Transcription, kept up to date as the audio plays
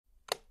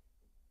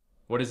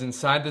What is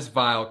inside this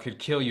vial could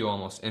kill you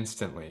almost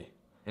instantly.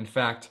 In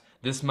fact,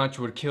 this much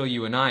would kill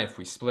you and I if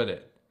we split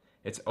it.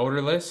 It's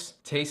odorless,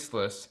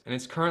 tasteless, and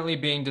it's currently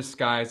being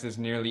disguised as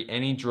nearly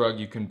any drug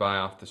you can buy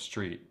off the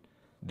street.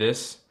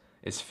 This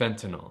is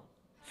fentanyl.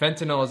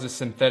 Fentanyl is a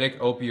synthetic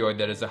opioid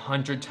that is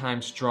 100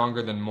 times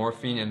stronger than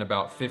morphine and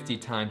about 50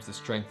 times the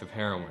strength of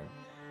heroin.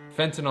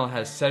 Fentanyl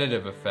has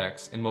sedative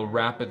effects and will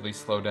rapidly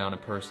slow down a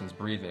person's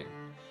breathing.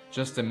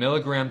 Just a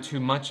milligram too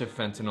much of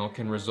fentanyl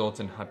can result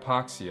in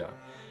hypoxia,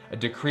 a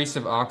decrease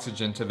of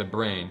oxygen to the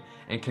brain,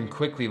 and can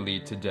quickly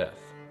lead to death.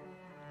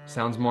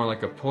 Sounds more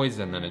like a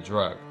poison than a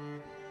drug.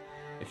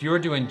 If you were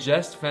to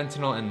ingest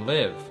fentanyl and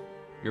live,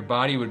 your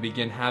body would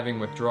begin having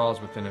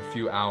withdrawals within a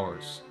few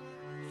hours.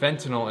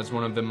 Fentanyl is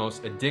one of the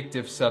most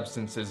addictive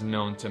substances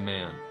known to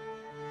man.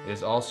 It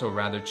is also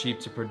rather cheap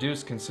to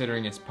produce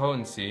considering its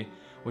potency,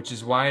 which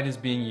is why it is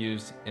being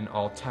used in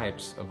all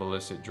types of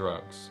illicit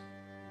drugs.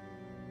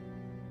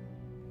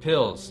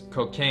 Pills,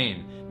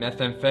 cocaine,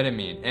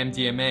 methamphetamine,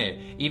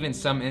 MDMA, even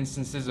some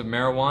instances of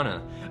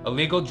marijuana.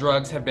 Illegal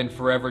drugs have been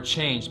forever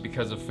changed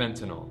because of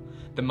fentanyl.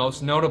 The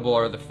most notable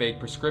are the fake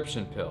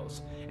prescription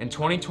pills. In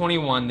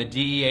 2021, the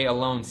DEA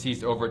alone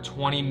seized over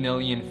 20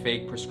 million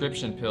fake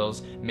prescription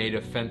pills made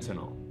of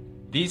fentanyl.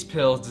 These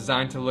pills,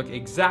 designed to look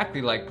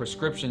exactly like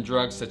prescription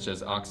drugs such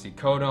as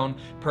oxycodone,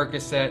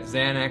 Percocet,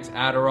 Xanax,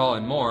 Adderall,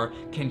 and more,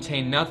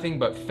 contain nothing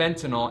but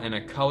fentanyl in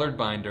a colored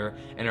binder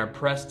and are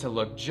pressed to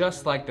look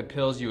just like the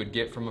pills you would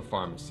get from a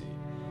pharmacy.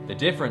 The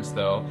difference,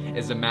 though,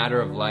 is a matter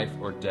of life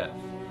or death.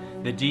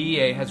 The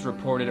DEA has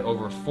reported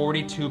over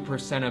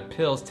 42% of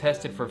pills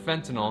tested for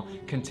fentanyl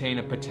contain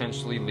a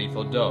potentially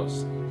lethal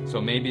dose.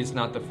 So maybe it's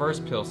not the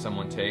first pill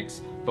someone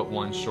takes, but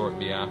one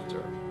shortly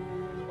after.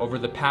 Over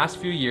the past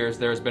few years,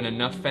 there has been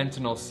enough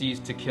fentanyl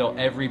seized to kill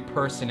every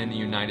person in the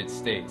United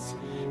States.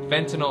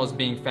 Fentanyl is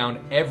being found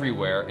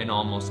everywhere in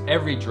almost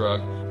every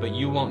drug, but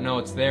you won't know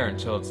it's there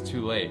until it's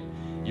too late.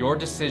 Your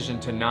decision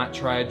to not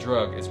try a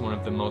drug is one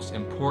of the most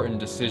important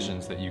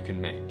decisions that you can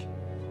make.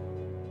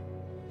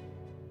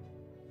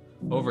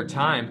 Over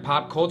time,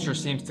 pop culture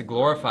seems to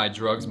glorify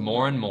drugs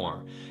more and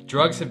more.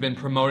 Drugs have been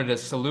promoted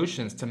as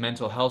solutions to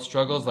mental health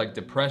struggles like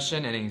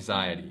depression and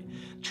anxiety.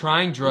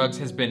 Trying drugs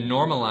has been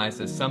normalized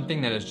as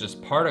something that is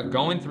just part of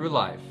going through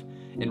life.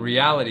 In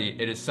reality,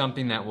 it is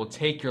something that will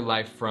take your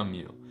life from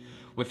you.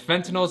 With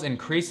fentanyl's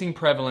increasing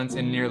prevalence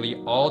in nearly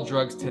all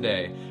drugs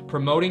today,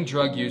 promoting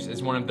drug use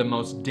is one of the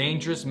most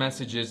dangerous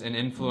messages an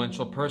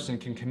influential person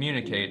can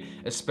communicate,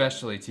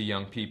 especially to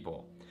young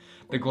people.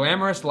 The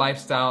glamorous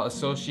lifestyle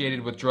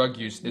associated with drug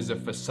use is a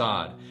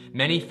facade.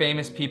 Many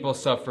famous people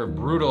suffer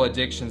brutal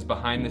addictions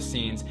behind the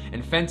scenes,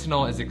 and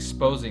fentanyl is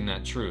exposing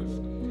that truth.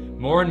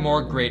 More and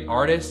more great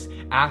artists,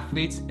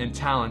 athletes, and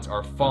talents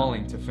are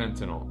falling to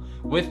fentanyl.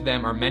 With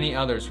them are many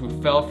others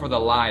who fell for the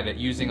lie that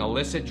using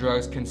illicit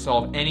drugs can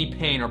solve any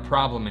pain or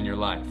problem in your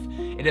life.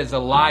 It is a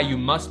lie you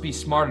must be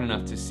smart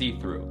enough to see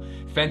through.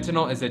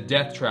 Fentanyl is a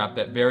death trap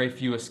that very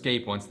few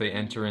escape once they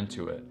enter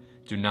into it.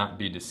 Do not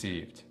be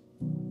deceived.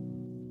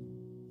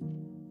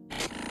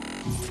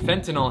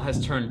 Fentanyl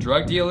has turned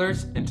drug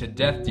dealers into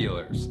death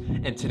dealers,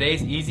 and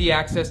today's easy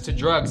access to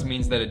drugs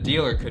means that a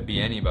dealer could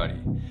be anybody.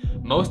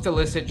 Most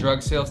illicit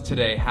drug sales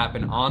today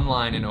happen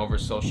online and over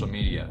social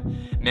media.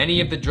 Many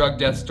of the drug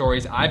death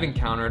stories I've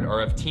encountered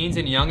are of teens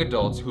and young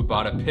adults who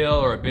bought a pill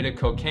or a bit of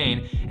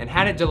cocaine and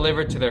had it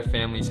delivered to their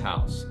family's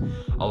house.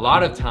 A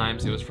lot of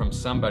times it was from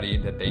somebody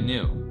that they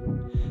knew.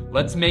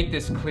 Let's make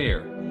this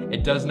clear.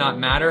 It does not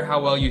matter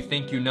how well you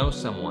think you know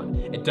someone.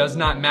 It does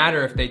not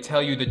matter if they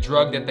tell you the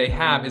drug that they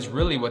have is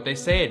really what they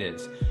say it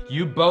is.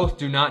 You both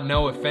do not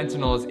know if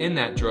fentanyl is in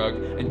that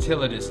drug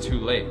until it is too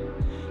late.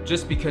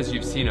 Just because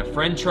you've seen a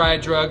friend try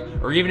a drug,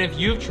 or even if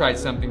you've tried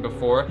something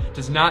before,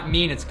 does not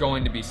mean it's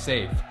going to be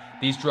safe.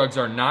 These drugs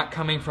are not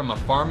coming from a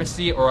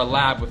pharmacy or a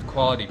lab with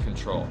quality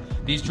control.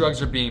 These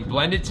drugs are being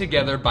blended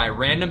together by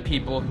random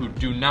people who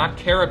do not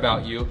care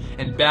about you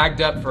and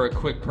bagged up for a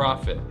quick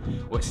profit.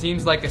 What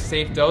seems like a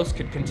safe dose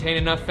could contain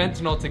enough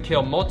fentanyl to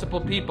kill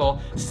multiple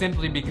people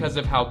simply because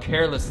of how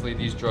carelessly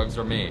these drugs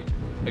are made.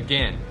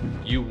 Again,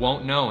 you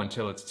won't know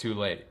until it's too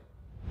late.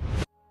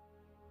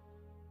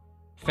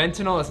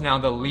 Fentanyl is now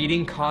the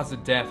leading cause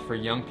of death for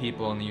young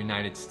people in the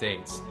United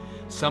States.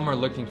 Some are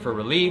looking for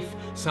relief,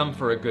 some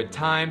for a good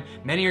time,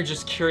 many are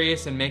just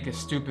curious and make a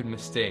stupid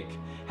mistake.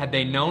 Had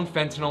they known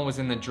fentanyl was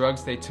in the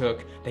drugs they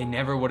took, they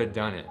never would have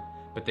done it.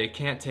 But they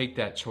can't take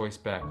that choice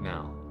back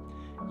now.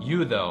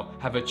 You, though,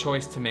 have a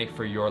choice to make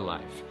for your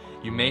life.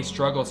 You may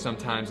struggle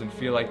sometimes and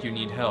feel like you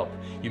need help.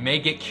 You may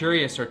get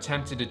curious or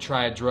tempted to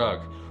try a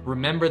drug.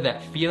 Remember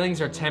that feelings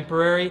are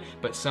temporary,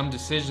 but some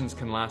decisions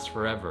can last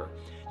forever.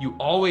 You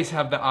always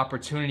have the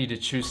opportunity to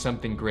choose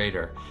something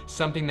greater,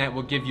 something that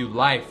will give you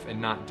life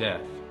and not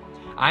death.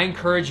 I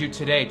encourage you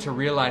today to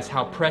realize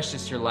how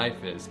precious your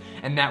life is,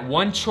 and that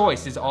one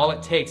choice is all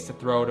it takes to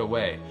throw it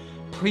away.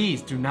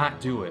 Please do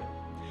not do it.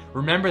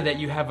 Remember that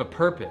you have a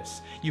purpose.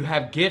 You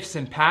have gifts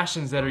and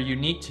passions that are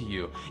unique to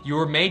you. You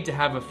were made to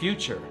have a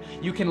future.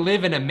 You can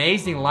live an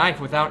amazing life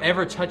without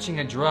ever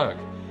touching a drug.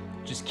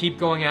 Just keep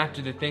going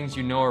after the things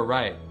you know are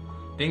right.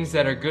 things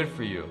that are good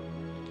for you.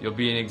 You'll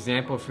be an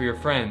example for your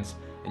friends,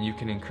 and you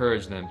can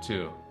encourage them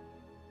too.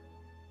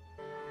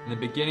 In the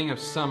beginning of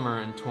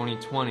summer in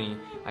 2020,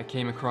 I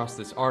came across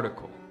this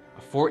article.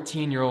 A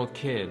 14-year-old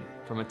kid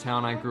from a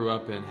town I grew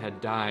up in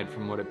had died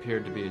from what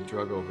appeared to be a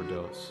drug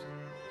overdose.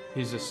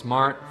 He's a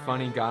smart,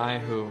 funny guy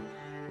who,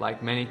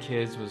 like many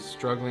kids, was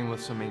struggling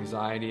with some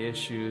anxiety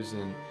issues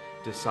and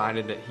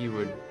decided that he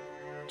would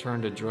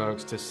turn to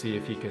drugs to see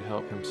if he could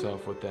help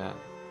himself with that.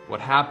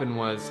 What happened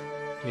was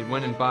he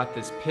went and bought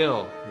this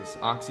pill, this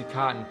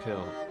Oxycontin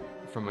pill,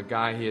 from a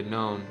guy he had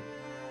known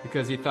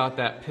because he thought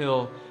that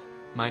pill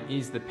might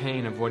ease the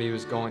pain of what he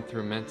was going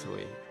through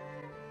mentally.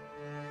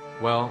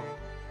 Well,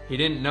 he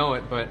didn't know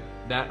it, but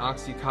that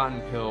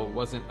Oxycontin pill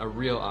wasn't a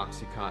real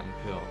Oxycontin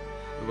pill.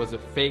 It was a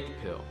fake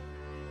pill.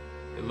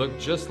 It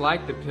looked just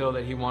like the pill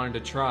that he wanted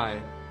to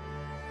try,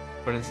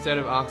 but instead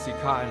of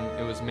Oxycontin,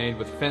 it was made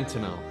with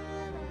fentanyl,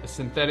 a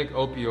synthetic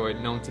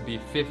opioid known to be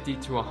 50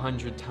 to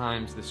 100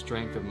 times the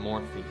strength of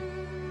morphine.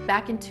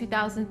 Back in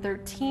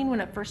 2013, when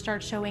it first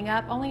started showing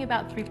up, only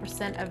about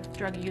 3% of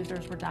drug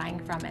users were dying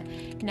from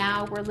it.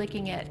 Now we're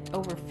looking at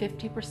over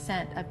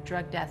 50% of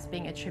drug deaths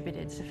being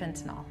attributed to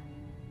fentanyl.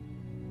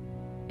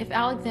 If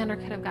Alexander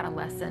could have got a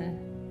lesson,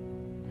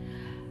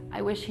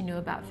 I wish he knew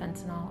about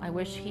fentanyl. I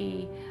wish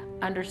he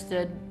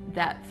understood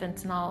that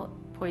fentanyl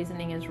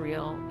poisoning is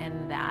real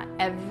and that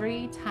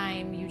every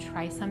time you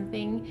try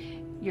something,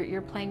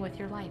 you're playing with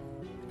your life.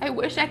 I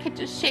wish I could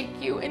just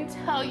shake you and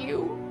tell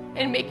you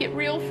and make it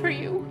real for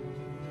you.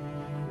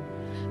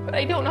 But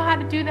I don't know how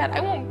to do that.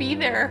 I won't be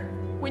there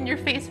when you're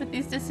faced with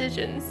these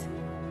decisions.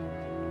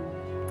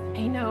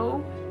 I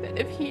know that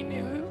if he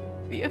knew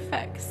the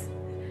effects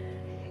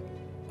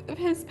of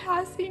his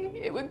passing,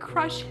 it would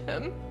crush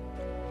him.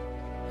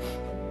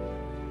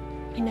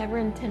 He never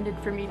intended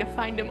for me to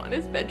find him on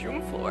his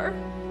bedroom floor.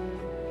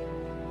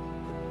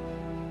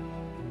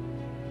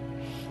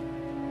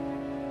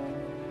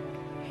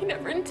 He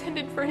never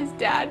intended for his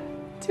dad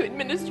to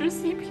administer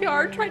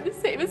CPR, trying to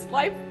save his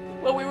life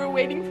while we were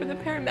waiting for the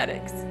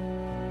paramedics.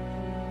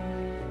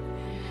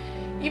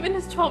 Even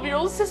his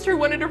 12-year-old sister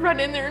wanted to run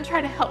in there and try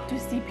to help do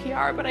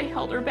CPR, but I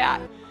held her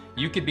back.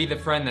 You could be the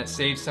friend that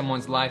saves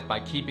someone's life by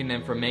keeping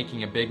them from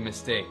making a big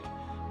mistake.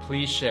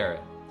 Please share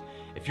it.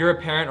 If you're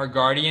a parent or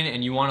guardian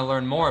and you want to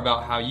learn more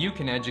about how you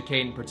can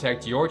educate and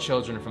protect your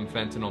children from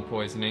fentanyl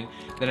poisoning,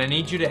 then I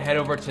need you to head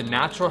over to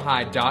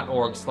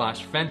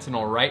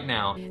naturalhigh.org/fentanyl right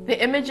now.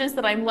 The images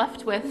that I'm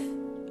left with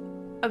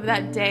of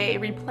that day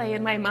replay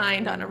in my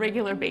mind on a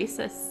regular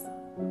basis.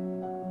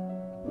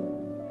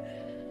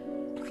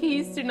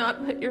 Please do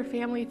not put your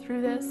family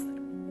through this.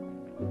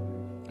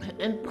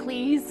 And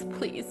please,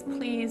 please,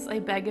 please, I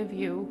beg of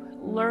you,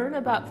 learn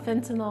about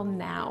fentanyl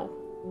now.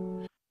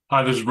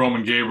 Hi, this is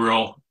Roman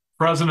Gabriel,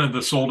 president of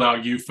the Sold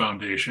Out Youth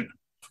Foundation.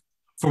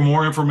 For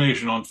more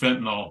information on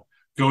fentanyl,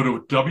 go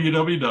to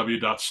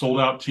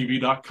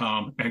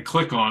www.soldouttv.com and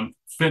click on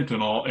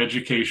Fentanyl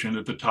Education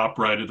at the top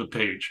right of the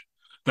page.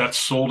 That's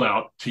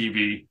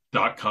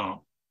soldouttv.com.